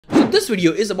this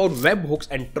video is about webhooks,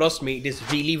 and trust me, it is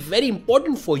really very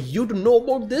important for you to know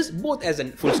about this both as a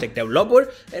full stack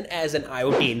developer and as an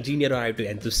IoT engineer or IoT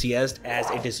enthusiast, as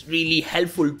it is really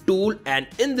helpful tool. And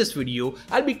in this video,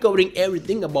 I'll be covering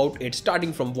everything about it,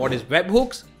 starting from what is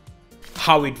webhooks,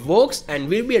 how it works, and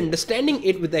we'll be understanding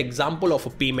it with the example of a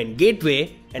payment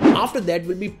gateway. And after that,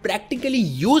 we'll be practically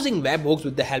using webhooks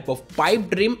with the help of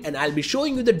Pipedream, and I'll be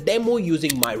showing you the demo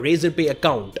using my Razorpay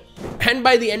account. And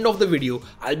by the end of the video,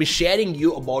 I'll be sharing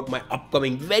you about my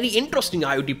upcoming very interesting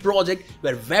IoT project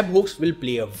where webhooks will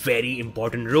play a very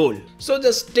important role. So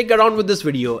just stick around with this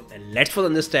video and let's first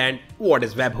understand what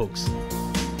is webhooks.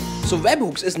 So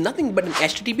webhooks is nothing but an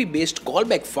HTTP based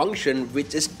callback function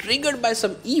which is triggered by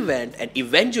some event, and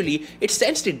eventually it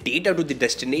sends the data to the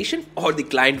destination or the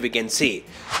client, we can say.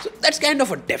 So that's kind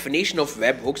of a definition of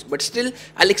webhooks, but still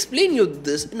I'll explain you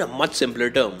this in a much simpler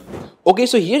term. Okay,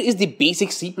 so here is the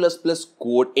basic C++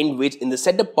 code in which in the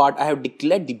setup part I have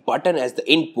declared the button as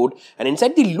the input, and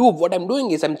inside the loop what I'm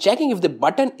doing is I'm checking if the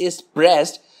button is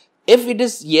pressed. If it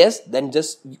is yes, then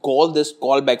just call this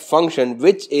callback function,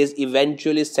 which is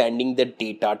eventually sending the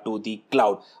data to the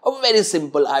cloud. A very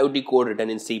simple IoT code written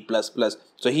in C++.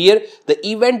 So here the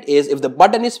event is if the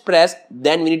button is pressed,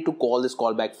 then we need to call this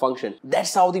callback function.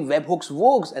 That's how the webhooks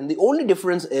works, and the only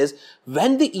difference is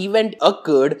when the event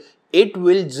occurred, it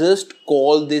will just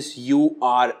call this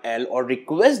URL or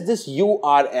request this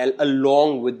URL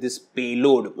along with this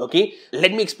payload. Okay,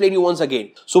 let me explain you once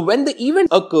again. So when the event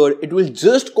occurred, it will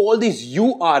just call this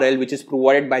URL which is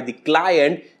provided by the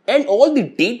client, and all the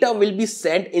data will be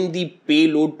sent in the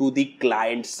payload to the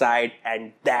client side,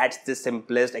 and that's the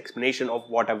simplest explanation of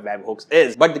what a webhooks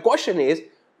is. But the question is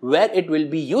where it will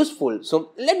be useful.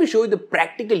 So let me show you the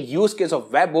practical use case of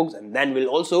webhooks, and then we'll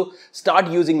also start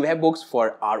using webhooks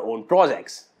for our own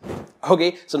projects.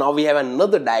 Okay, so now we have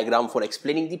another diagram for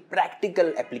explaining the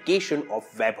practical application of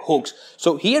webhooks.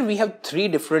 So here we have three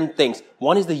different things.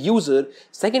 One is the user,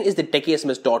 second is the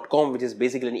techiesms.com, which is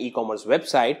basically an e-commerce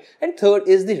website, and third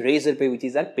is the Razorpay, which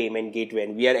is our payment gateway.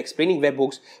 And we are explaining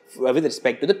webhooks with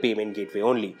respect to the payment gateway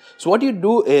only. So what you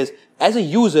do is, as a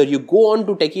user, you go on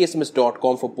to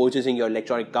techiesms.com for purchasing your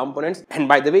electronic components. And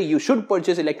by the way, you should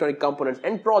purchase electronic components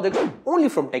and projects only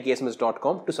from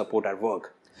techiesms.com to support our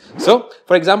work. So,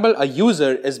 for example, a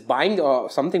user is buying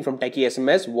something from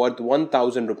techiesms worth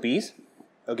 1,000 rupees.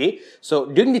 Okay, so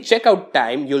during the checkout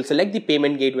time, you'll select the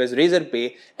payment gateway as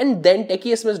Razorpay, and then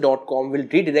techiesms.com will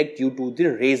redirect you to the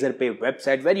Razorpay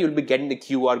website where you'll be getting the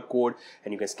QR code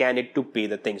and you can scan it to pay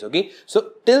the things. Okay,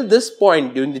 so till this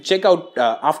point during the checkout,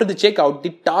 after the checkout, the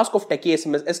task of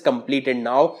techiesms is completed.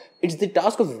 Now it's the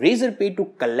task of Razorpay to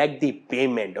collect the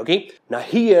payment. Okay, now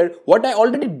here what I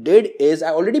already did is I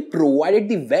already provided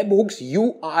the webhooks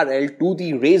URL to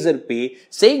the Razorpay,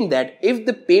 saying that if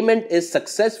the payment is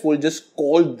successful, just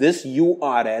call this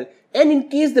URL, and in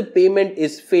case the payment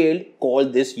is failed, call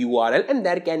this URL, and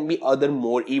there can be other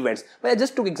more events. But I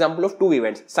just took example of two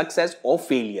events, success or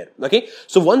failure. Okay,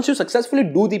 so once you successfully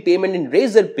do the payment in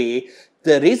Razorpay,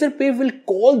 the Razorpay will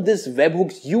call this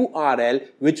webhooks URL,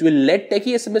 which will let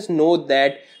techiesms know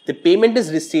that the payment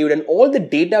is received, and all the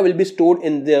data will be stored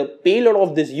in the payload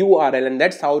of this URL, and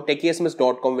that's how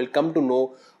techiesms.com will come to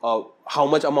know how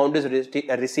much amount is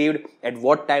received, at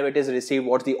what time it is received,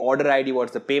 what's the order ID,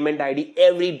 what's the payment ID.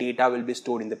 Every data will be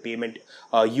stored in the payment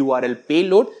URL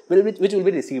payload, which will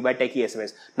be received by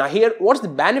techiesms. Now here, what's the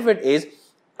benefit is,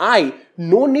 I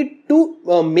no need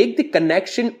to make the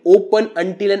connection open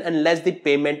until and unless the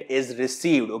payment is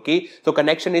received. Okay, so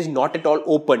connection is not at all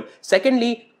open.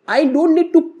 Secondly, I don't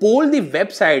need to poll the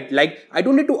website. Like, I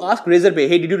don't need to ask Razorpay,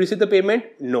 hey, did you receive the payment?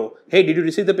 No. Hey, did you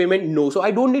receive the payment? No. So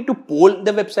I don't need to poll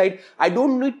the website. I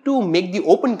don't need to make the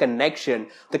open connection.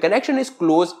 The connection is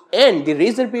closed, and the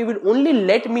Razorpay will only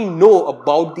let me know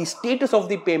about the status of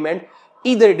the payment,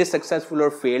 either it is successful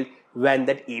or failed, when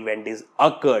that event is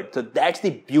occurred. So that's the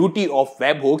beauty of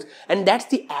webhooks, and that's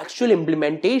the actual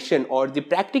implementation or the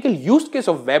practical use case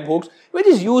of webhooks, which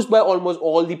is used by almost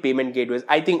all the payment gateways.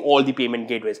 I think all the payment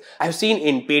gateways. I've seen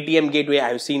in Paytm gateway,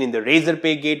 I've seen in the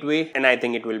Razorpay gateway, and I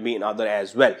think it will be in other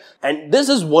as well. And this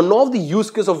is one of the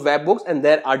use case of webhooks, and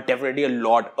there are definitely a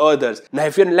lot others. Now,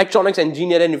 if you're an electronics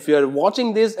engineer and if you're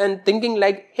watching this and thinking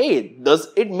like, hey, does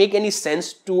it make any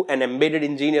sense to an embedded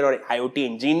engineer or IoT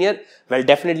engineer? Well,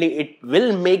 definitely it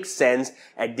will make sense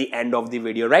at the end of the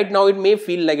video. Right now, it may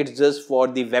feel like it's just for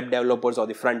the web developers or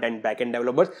the front-end, back-end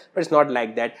developers, but it's not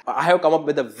like that. I have come up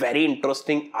with a very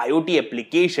interesting IoT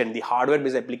application, the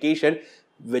hardware-based application,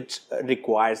 which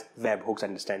requires webhooks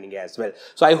understanding as well.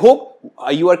 So I hope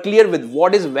you are clear with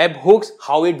what is webhooks,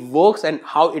 how it works, and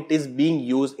how it is being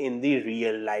used in the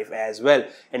real life as well.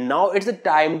 And now it's the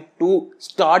time to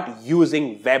start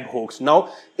using webhooks.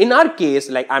 Now in our case,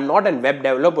 like I'm not a web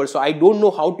developer, so I don't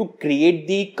know how to create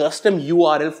the custom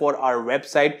URL for our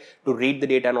website to read the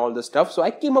data and all this stuff. So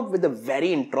I came up with a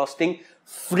very interesting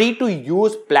free to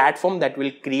use platform that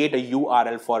will create a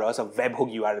URL for us, a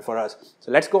webhook URL for us.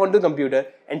 So let's go onto the computer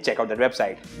and check out that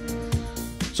website.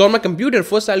 So on my computer,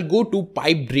 first I'll go to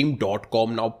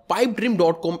pipedream.com. Now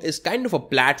pipedream.com is kind of a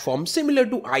platform similar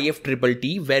to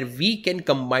IFTTT where we can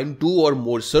combine 2 or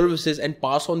more services and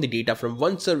pass on the data from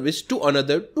one service to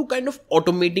another to kind of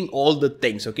automating all the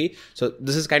things. Okay, so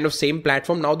this is kind of same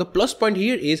platform. Now the plus point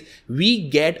here is we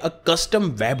get a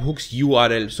custom webhooks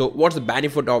URL. So what's the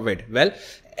benefit of it? Well,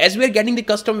 as we are getting the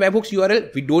custom webhooks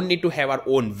URL, we don't need to have our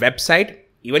own website.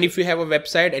 Even if you have a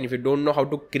website and if you don't know how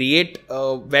to create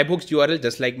a webhooks URL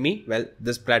just like me, well,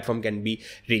 this platform can be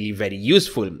really very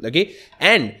useful. Okay,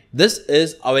 and this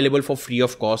is available for free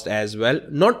of cost as well.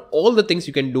 Not all the things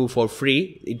you can do for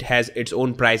free. It has its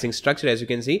own pricing structure, as you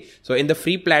can see. So in the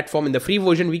free platform, in the free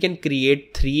version, we can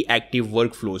create 3 active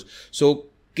workflows. So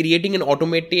creating an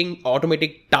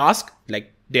automatic task,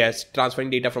 like there's transferring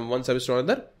data from one service to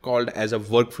another, called as a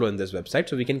workflow in this website.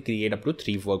 So we can create up to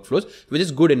 3 workflows, which is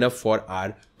good enough for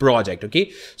our project.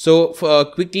 Okay, so for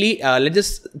quickly, let's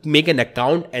just make an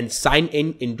account and sign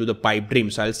in into the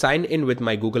Pipedream. So I'll sign in with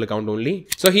my Google account only.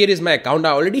 So here is my account.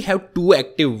 I already have 2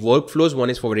 active workflows. One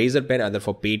is for Razorpay, other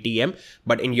for Paytm,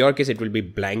 but in your case, it will be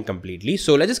blank completely.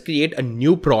 So let's just create a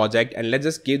new project and let's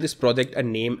just give this project a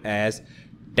name as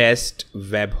Test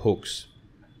Webhooks.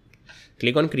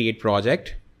 Click on Create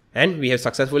Project. And we have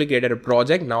successfully created a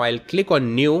project. Now I'll click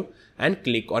on New and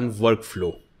click on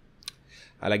Workflow.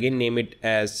 I'll again name it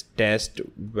as Test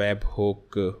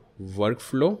Webhook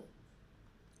Workflow.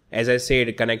 As I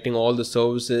said, connecting all the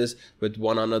services with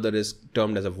one another is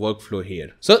termed as a workflow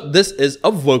here. So this is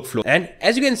a workflow. And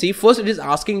as you can see, first it is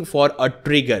asking for a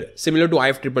trigger similar to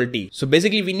IFTTT. So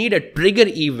basically we need a trigger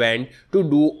event to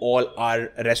do all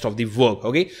our rest of the work.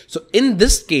 Okay. So in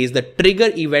this case, the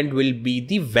trigger event will be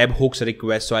the webhooks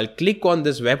request. So I'll click on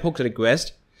this webhooks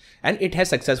request. And it has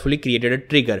successfully created a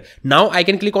trigger. Now I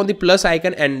can click on the plus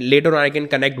icon and later on I can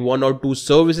connect 1 or 2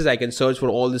 services. I can search for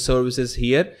all the services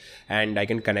here and I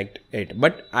can connect it.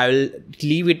 But I'll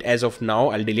leave it as of now.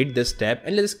 I'll delete this step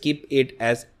and let's keep it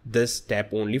as this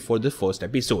step only for the first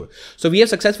episode. So we have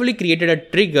successfully created a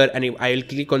trigger and I'll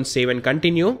click on save and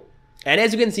continue. And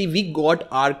as you can see, we got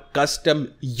our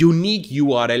custom unique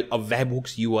URL, a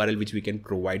webhooks URL, which we can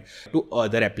provide to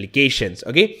other applications.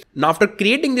 Okay. Now, after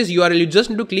creating this URL, you just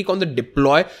need to click on the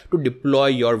deploy to deploy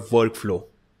your workflow.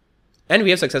 And we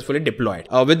have successfully deployed.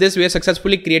 With this, we have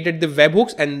successfully created the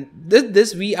webhooks and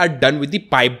this we are done with the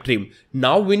Pipedream.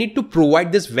 Now we need to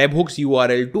provide this webhooks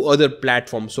URL to other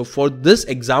platforms. So for this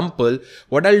example,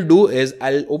 what I'll do is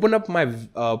I'll open up my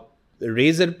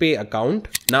Razorpay account.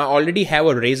 Now I already have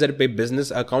a Razorpay business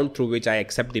account through which I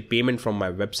accept the payment from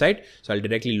my website. So I'll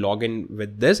directly log in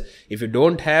with this. If you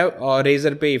don't have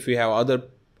Razorpay, if you have other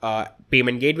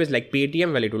payment gateways like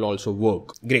Paytm, well, it will also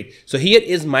work. Great. So here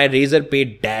is my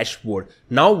Razorpay dashboard.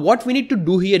 Now what we need to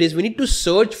do here is we need to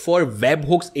search for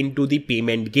webhooks into the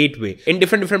payment gateway. In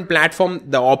different platform,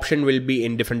 the option will be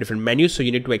in different menus. So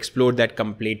you need to explore that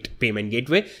complete payment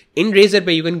gateway. In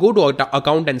Razorpay, you can go to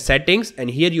account and settings,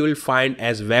 and here you will find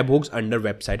as webhooks under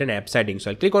website and app settings.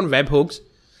 So I'll click on webhooks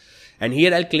and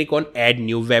here I'll click on add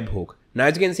new webhook. Now,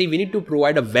 as you can see, we need to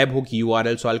provide a webhook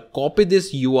URL. So I'll copy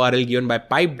this URL given by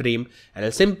Pipedream and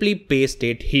I'll simply paste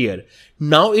it here.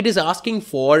 Now it is asking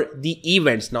for the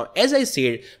events. Now, as I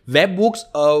said, webhooks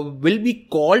will be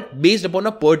called based upon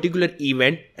a particular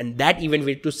event, and that event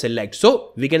we need to select.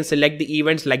 So we can select the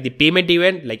events like the payment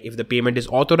event, like if the payment is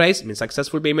authorized, means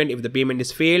successful payment, if the payment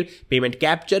is failed, payment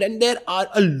captured, and there are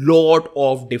a lot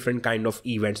of different kind of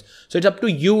events. So it's up to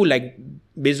you, like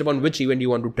based upon which event you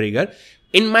want to trigger.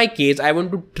 In my case, I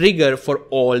want to trigger for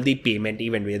all the payment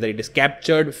event, whether it is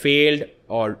captured, failed,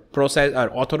 or processed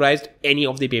or authorized, any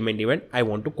of the payment event. I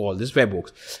want to call this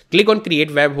webhooks. Click on create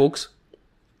webhooks.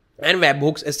 And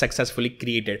webhooks is successfully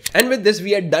created. And with this,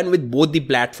 we are done with both the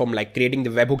platform, like creating the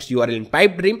webhooks URL in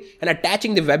Pipedream and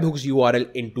attaching the webhooks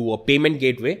URL into a payment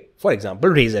gateway, for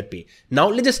example, Razorpay. Now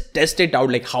let's just test it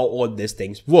out, like how all these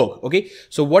things work. Okay.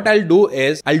 So what I'll do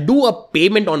is I'll do a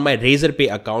payment on my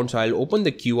Razorpay account. So I'll open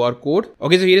the QR code.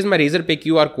 Okay. So here is my Razorpay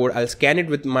QR code. I'll scan it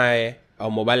with my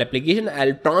mobile application.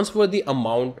 I'll transfer the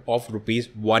amount of rupees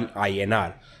 1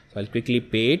 INR. So I'll quickly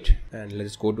pay it and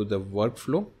let's go to the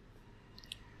workflow.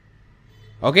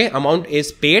 Okay, amount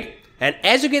is paid And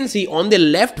as you can see on the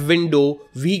left window,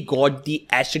 we got the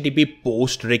HTTP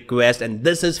post request, and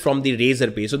this is from the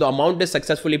Razorpay. So the amount is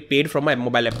successfully paid from my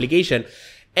mobile application.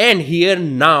 And here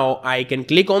now I can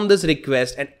click on this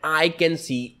request and I can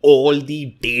see all the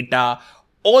data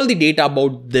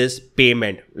about this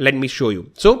payment. Let me show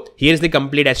you. So here is the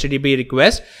complete HTTP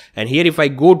request, and here if I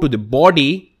go to the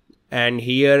body, and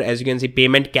here as you can see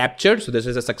payment captured, so this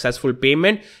is a successful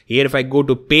payment. Here if I go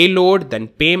to payload, then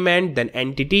payment, then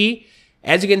entity,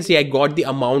 as you can see I got the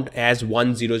amount as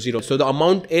 100. So the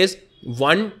amount is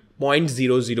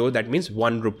 1.00, that means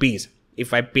 1 rupees.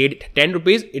 If I paid 10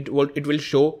 rupees, it will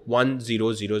show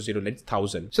 1000, that's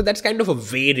 1000. So that's kind of a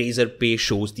way Razorpay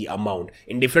shows the amount.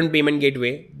 In different payment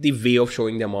gateway, the way of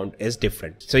showing the amount is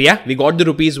different. So yeah, we got the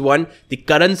rupees 1. The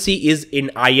currency is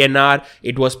in INR.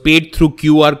 It was paid through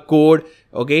QR code.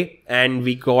 Okay. And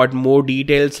we got more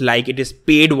details like it is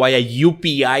paid via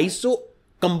UPI. So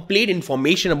complete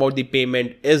information about the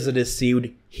payment is received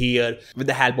here with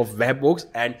the help of Webhooks.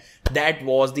 And that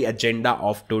was the agenda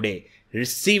of today.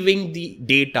 Receiving the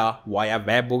data via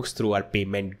Webhooks through our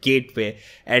payment gateway.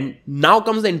 And now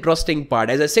comes the interesting part.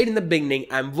 As I said in the beginning,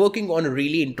 I'm working on a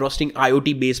really interesting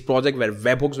IoT based project where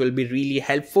Webhooks will be really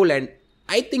helpful, and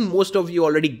I think most of you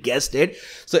already guessed it.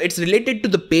 So it's related to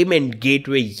the payment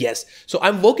gateway. Yes. So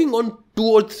I'm working on 2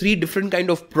 or 3 different kind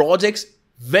of projects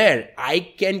where I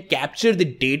can capture the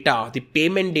data, the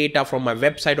payment data from my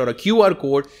website or a QR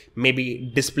code,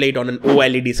 maybe display it on an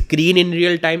OLED screen in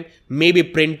real time, maybe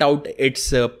print out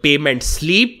its payment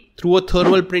slip through a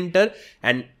thermal printer,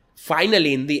 and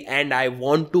finally in the end I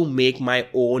want to make my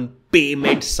own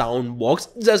payment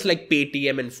soundbox, just like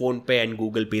Paytm and PhonePe and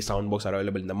Google Pay soundbox are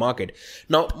available in the market.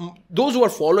 Now, those who are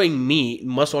following me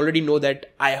must already know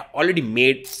that I already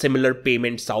made similar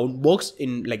payment soundbox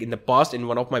in the past in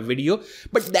one of my video,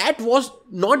 but that was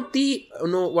not the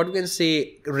what you can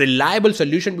say reliable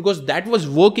solution, because that was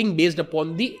working based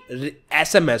upon the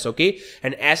SMS. Okay,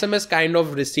 and SMS kind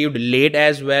of received late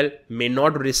as well, may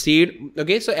not receive.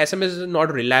 Okay, so SMS is not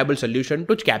a reliable solution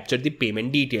to capture the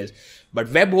payment details. But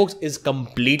Webhooks is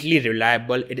completely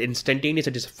reliable. It instantaneous,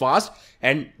 it is fast,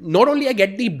 and not only I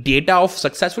get the data of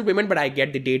successful payment, but I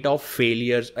get the data of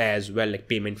failures as well, like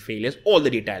payment failures, all the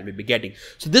data I will be getting.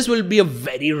 So this will be a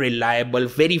very reliable,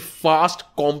 very fast,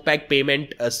 compact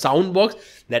payment soundbox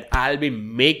that I'll be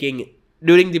making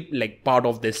during the part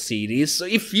of this series. So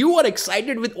if you are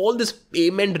excited with all this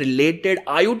payment related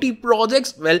IoT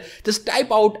projects, well, just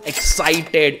type out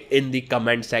excited in the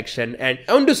comment section, and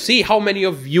I want to see how many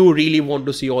of you really want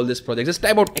to see all these projects. Just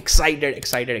type out excited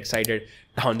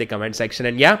down the comment section.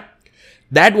 And yeah,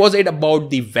 that was it about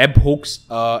the Webhooks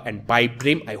and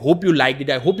Pipedream. I hope you liked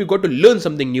it. I hope you got to learn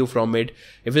something new from it.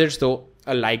 If it's so,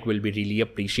 a like will be really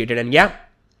appreciated. And yeah,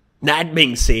 that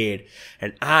being said,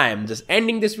 and I am just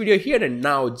ending this video here, and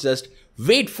now just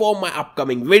wait for my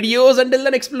upcoming videos. Until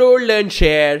then, explore, learn,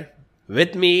 share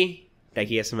with me,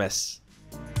 techiesms.